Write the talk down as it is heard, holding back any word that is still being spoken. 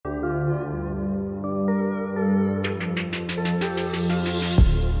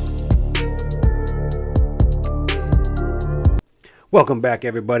Welcome back,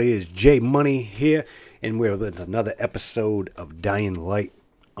 everybody. It's J Money here, and we're with another episode of Dying Light,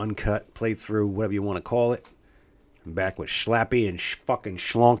 Uncut, playthrough, whatever you want to call it. I'm back with Schlappy and fucking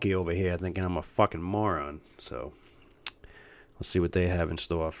Schlonky over here, thinking I'm a fucking moron. So, let's see what they have in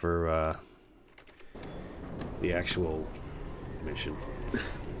store for the actual mission.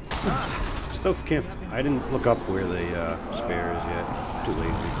 Still can't. I didn't look up where the spare is yet. Too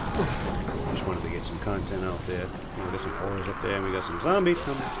lazy. Just wanted to get some content out there. We got some horrors up there, and we got some zombies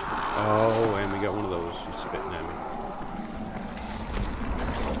coming. Oh, and we got one of those. He's spitting at me.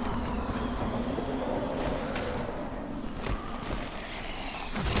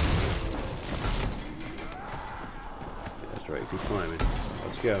 That's right. Keep climbing.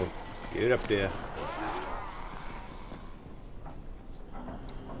 Let's go. Get it up there.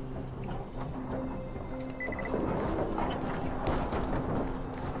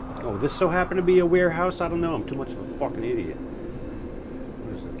 Oh, this so happened to be a warehouse? I don't know. I'm too much of a fucking idiot.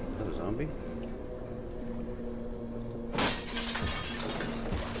 What is it? Is that a zombie?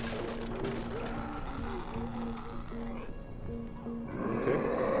 Okay.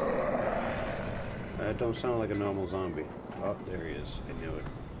 That don't sound like a normal zombie. Oh, there he is. I knew it.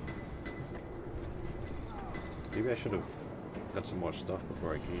 Maybe I should have got some more stuff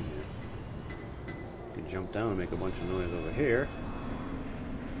before I came here. I can jump down and make a bunch of noise over here.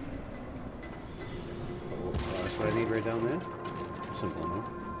 That's what I need right down there. Simple enough.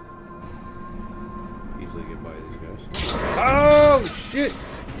 Easily get by these guys. Oh, shit!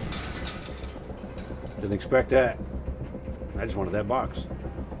 Didn't expect that. I just wanted that box.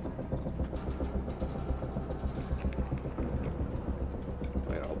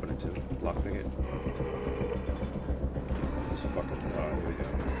 I gotta open it too. Lockpick it. Let's fucking. Oh, here we go.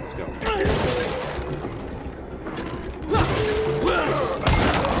 Let's go.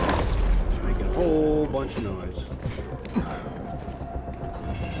 A whole bunch of noise.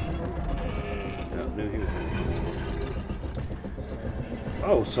 Yeah, knew he was in.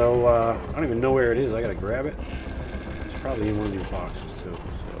 Oh, so I don't even know where it is. I gotta grab it. It's probably in one of these boxes too.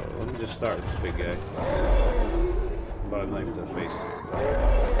 So let me just start with this big guy. About a knife to the face.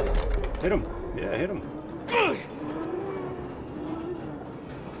 Hit him. Yeah, hit him.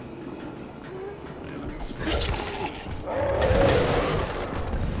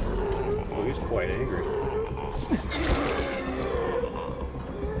 He's quite angry.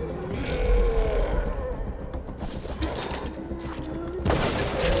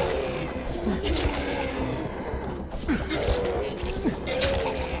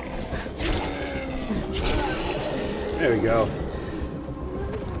 There we go.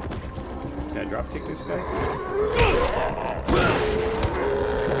 Can I drop kick this guy?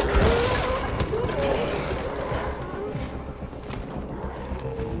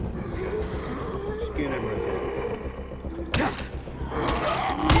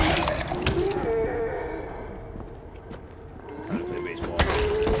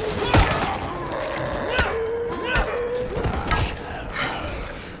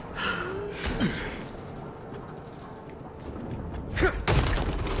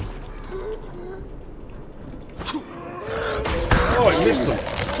 Oh, I missed him.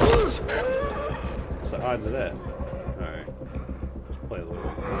 What's the odds of that? Alright. Let's play a little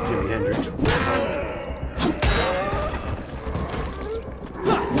Jimi Hendrix.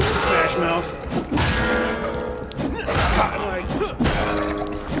 Smash mouth. Cotton Eye.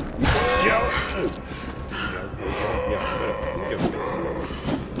 Joe.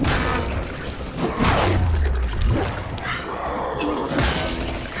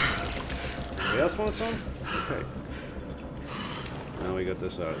 Anybody else want some? Okay. Now we got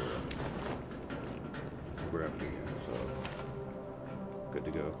this out of the way. We're up here, so good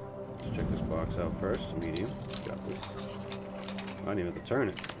to go. Let's check this box out first. Medium. Got this. I didn't even have to turn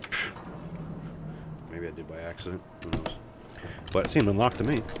it. Maybe I did by accident. Who knows? But it seemed unlocked to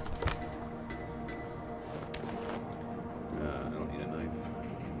me. I don't need a knife.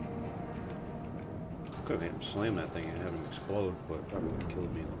 Could have made him slam that thing and have him explode, but it probably would have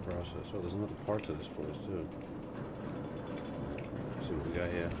killed me in the process. Oh, there's another part to this place too. Let's see what we got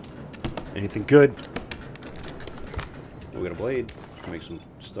here. Anything good? We got a blade. Make some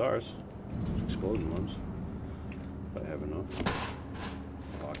stars. Some exploding ones. If I have enough.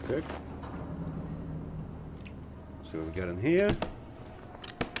 Lockpick. See what we got in here.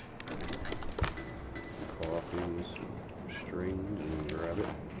 Coffee, some strings, and grab it.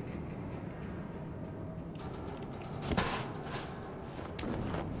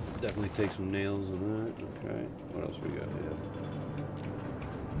 Definitely take some nails in that. Okay. What else we got here?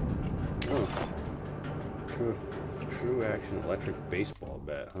 Oh. True action electric baseball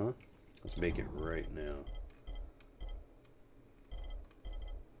bat, huh? Let's make it right now.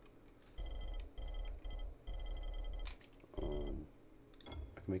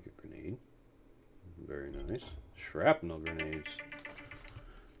 make a grenade. Very nice. Shrapnel grenades.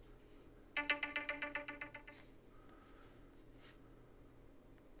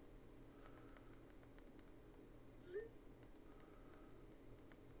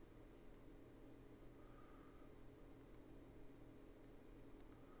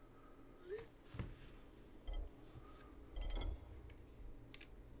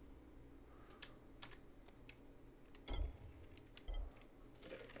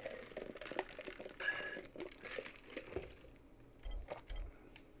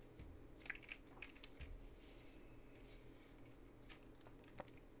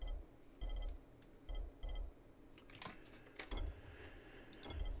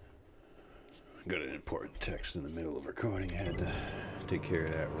 Got an important text in the middle of recording. I had to take care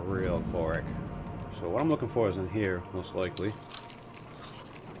of that real quick. So what I'm looking for is in here, most likely.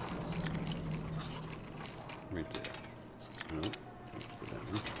 Right there. No.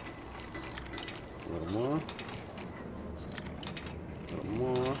 A little more. A little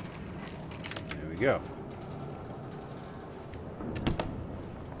more. There we go.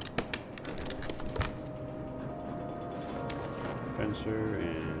 Fencer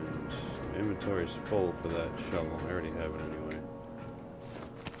and inventory's full for that shovel. I already have it anyway.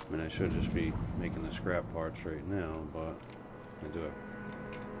 I mean, I should just be making the scrap parts right now, but I do have.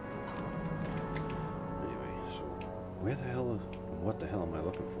 Anyway, so where the hell, what the hell am I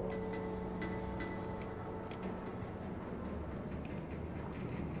looking for?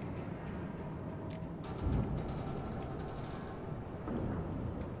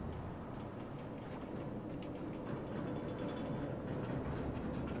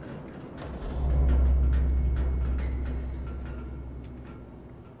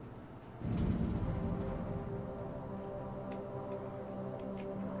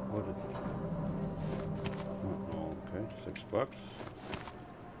 Oh, okay, $6.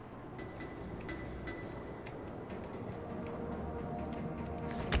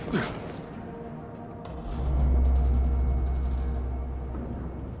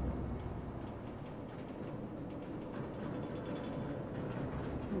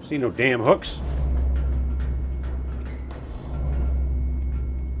 Don't see no damn hooks.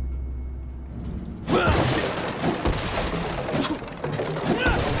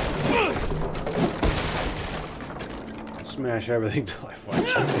 Smash everything till I find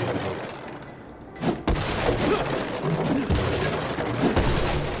some damn hooks.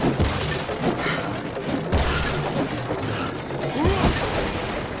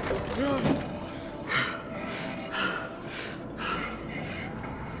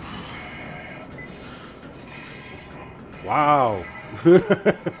 Wow.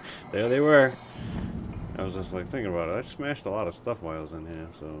 There they were. I was just like thinking about it. I smashed a lot of stuff while I was in here,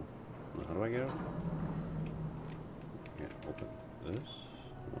 so how do I get out? Open this.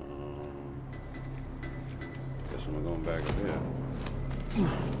 Guess I'm going back up here.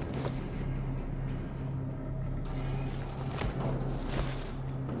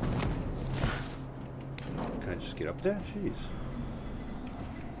 Can I just get up there? Jeez.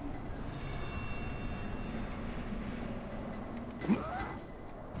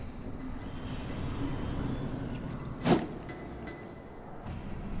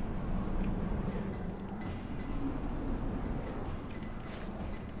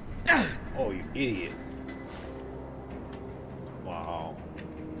 Oh, you idiot. Wow.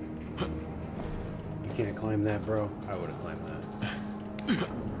 You can't climb that, bro? I would have climbed that.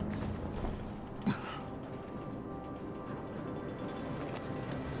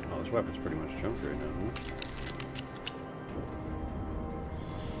 Oh, this weapon's pretty much junk right now, huh?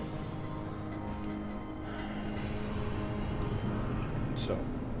 So.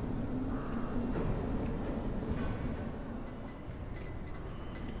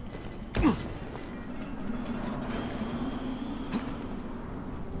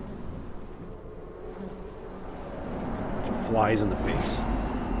 Flies in the face.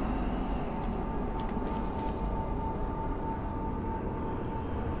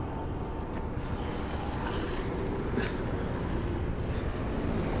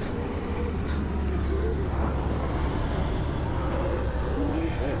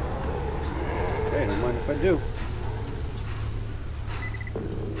 Okay, don't mind if I do.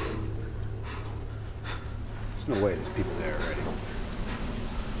 There's no way there's people there already.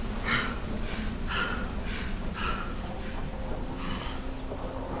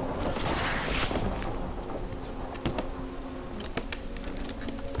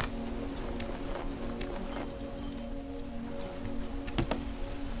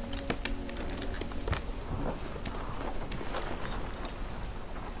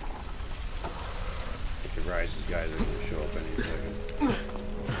 These guys are going to show up any second.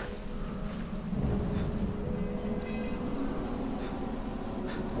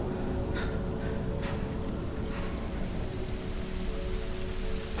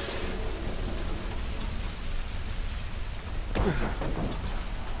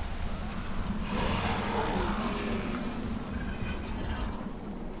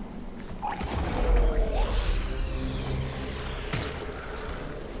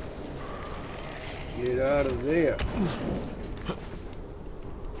 out of there.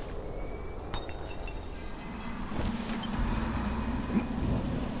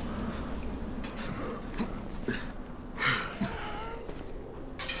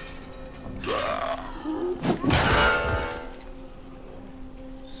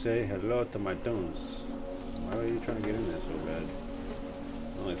 Say hello to my tones. Why are you trying to get in there so bad?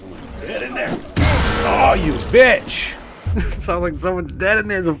 Sounds like someone's dead in there. Oh, you bitch! Sounds like someone's dead in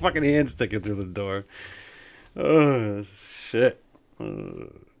there. There's a fucking hand sticking through the door. Oh, shit.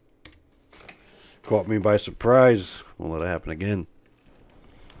 Caught me by surprise. Won't let it happen again.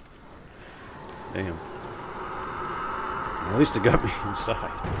 Damn. At least it got me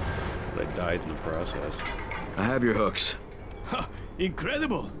inside. But I died in the process. I have your hooks. Ha!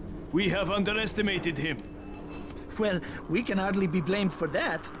 Incredible! We have underestimated him. Well, we can hardly be blamed for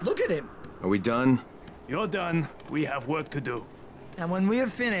that. Look at him. Are we done? You're done. We have work to do. And when we're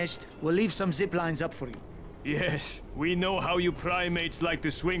finished, we'll leave some zip lines up for you. Yes, we know how you primates like to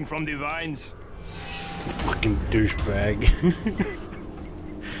swing from the vines. Fucking douchebag.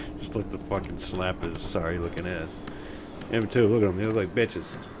 Just look to fucking slap his sorry looking ass. Him too, look at them, they look like bitches.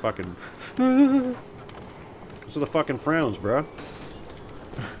 Fucking. Those are the fucking frowns, bro.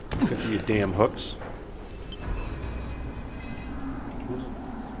 Look at you damn hooks.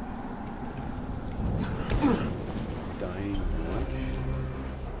 Dying lunch.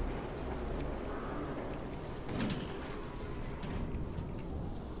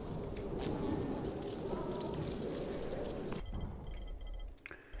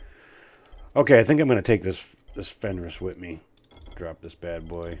 Okay, I think I'm gonna take this Fenris with me. Drop this bad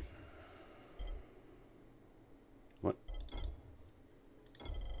boy. What?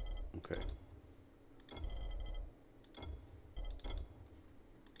 Okay.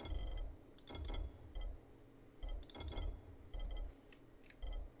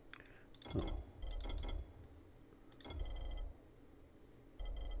 Oh.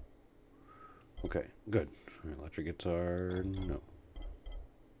 Okay, good. Electric guitar, no.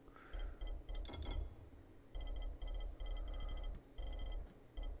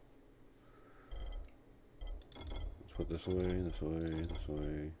 Let's put this away, this way, this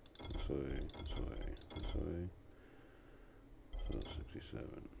way, this way, this way, this way. So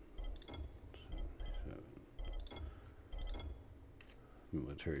 67. 77.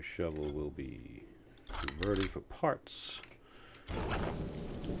 Military shovel will be converted for parts. Alright.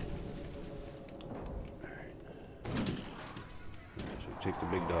 So take the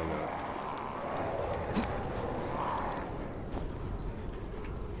big dog out.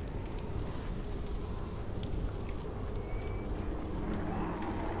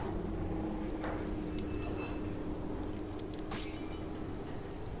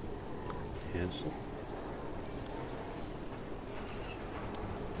 Cancel.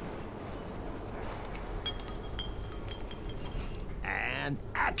 And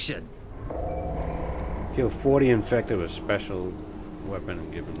action! Kill 40 infected with special weapon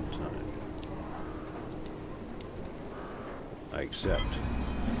and give them time. I accept.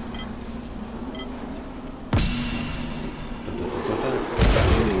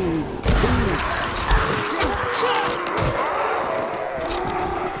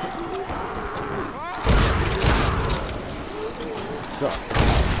 Suck.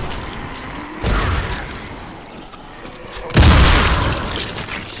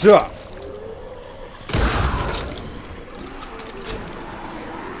 Suck.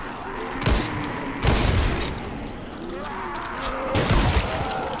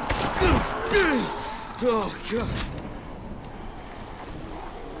 Oh, God.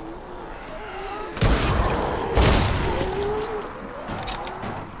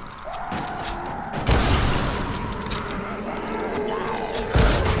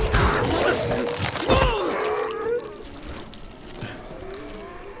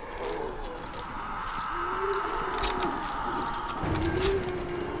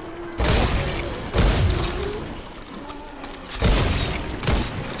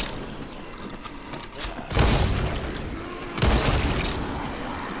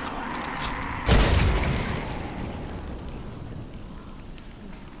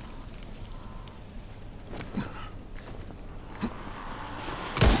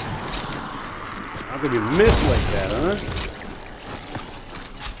 How could you miss like that, huh?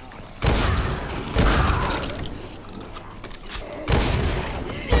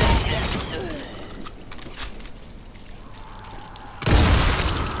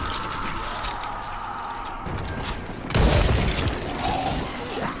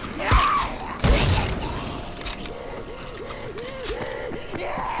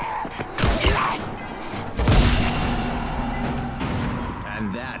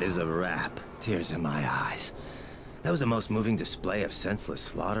 And that is a wrap. Tears in my eyes. That was the most moving display of senseless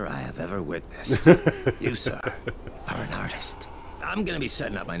slaughter I have ever witnessed. You, sir, are an artist. I'm gonna be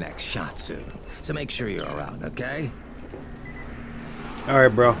setting up my next shot soon, so make sure you're around, okay?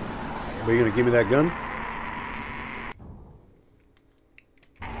 Alright, bro. Are you gonna give me that gun?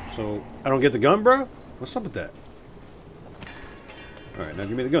 So, I don't get the gun, bro? What's up with that? Alright, now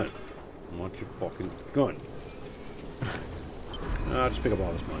give me the gun. I want your fucking gun. I'll just pick up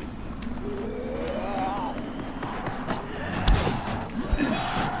all this money.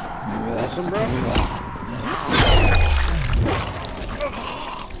 Awesome, bro.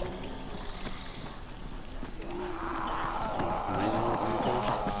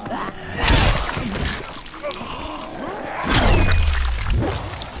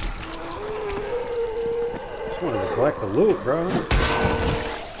 Just wanted to collect the loot, bro.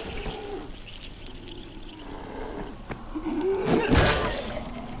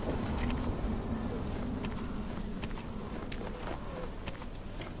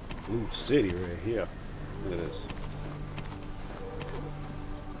 Blue City right here. Look at this.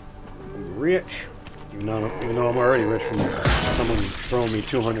 I'm rich. Even though I'm already rich from someone throwing me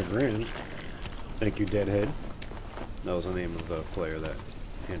 200 grand. Thank you, Deadhead. That was the name of the player that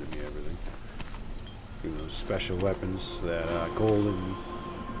handed me everything. You know, special weapons, that gold and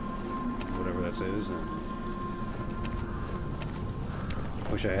whatever that is. And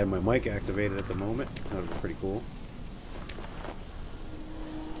wish I had my mic activated at the moment. That would be pretty cool.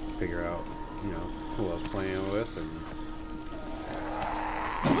 Figure out, you know, who I was playing with and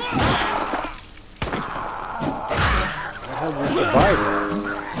I had your survivor.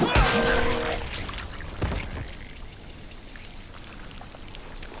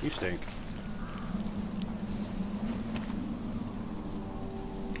 You stink. I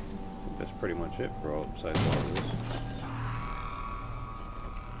think that's pretty much it for all besides all of this.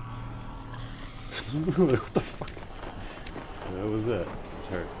 What the fuck? What was that? It's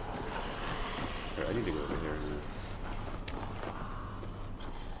her. I need to go over here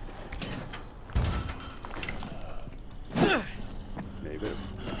now. Maybe.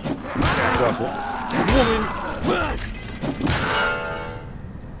 Woman!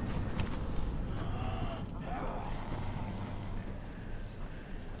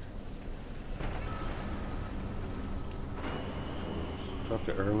 Talk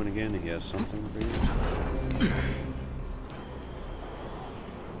to Irwin again. He has something for you.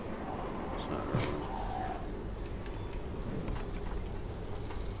 It's not Irwin.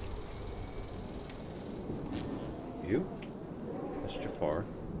 You? That's Jafar.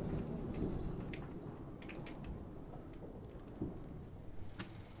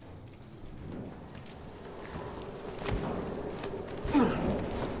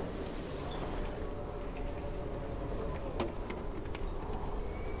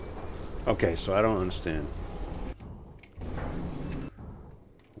 Okay, so I don't understand.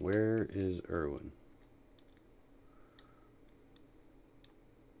 Where is Irwin?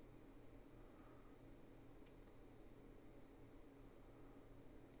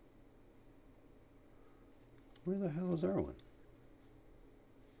 Where the hell is Irwin?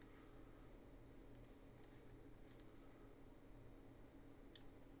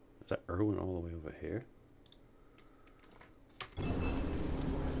 Is that Irwin all the way over here?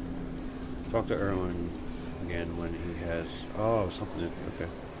 Talk to Irwin again when he has... Oh, something... Okay.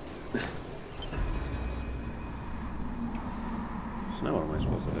 So now what am I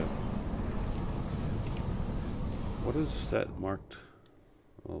supposed to do? What is that marked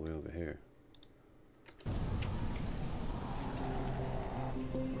all the way over here?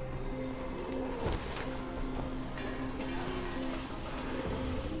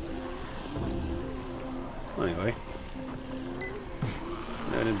 Anyway.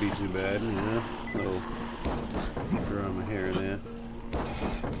 That didn't be too bad, you know. Little throw my hair in there.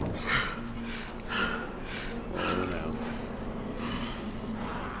 Well, now.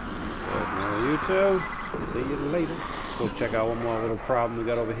 But now you two. See you later. Let's go check out one more little problem we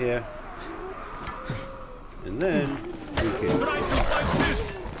got over here. And then we can.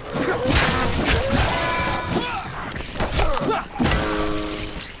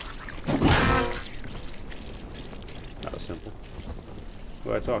 That was simple. Who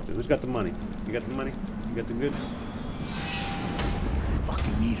do I talk to? Who's got the money? You got the money? You got the goods?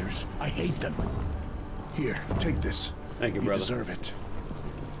 Fucking meters. I hate them. Here, take this. Thank you, brother. You deserve it.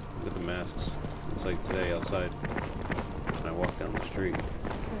 Look at the masks. It's like today outside. When I walk down the street,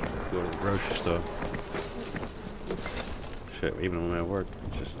 go to the grocery store. Shit, even when I work,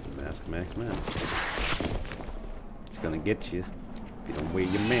 it's just mask, mask, mask. It's gonna get you if you don't wear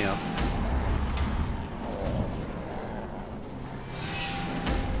your mask.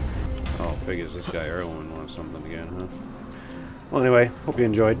 Oh, figures this guy Erwin wants something again, huh? Well, anyway, hope you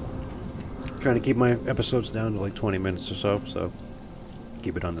enjoyed. Trying to keep my episodes down to like 20 minutes or so, so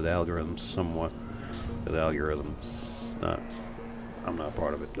keep it under the algorithm somewhat. The algorithm's not... I'm not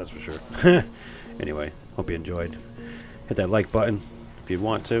part of it, that's for sure. Anyway, hope you enjoyed. Hit that like button if you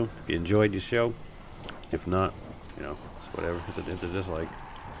want to, if you enjoyed your show. If not, you know, it's whatever. Hit the dislike.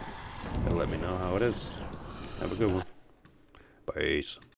 That'll let me know how it is. Have a good one. Peace.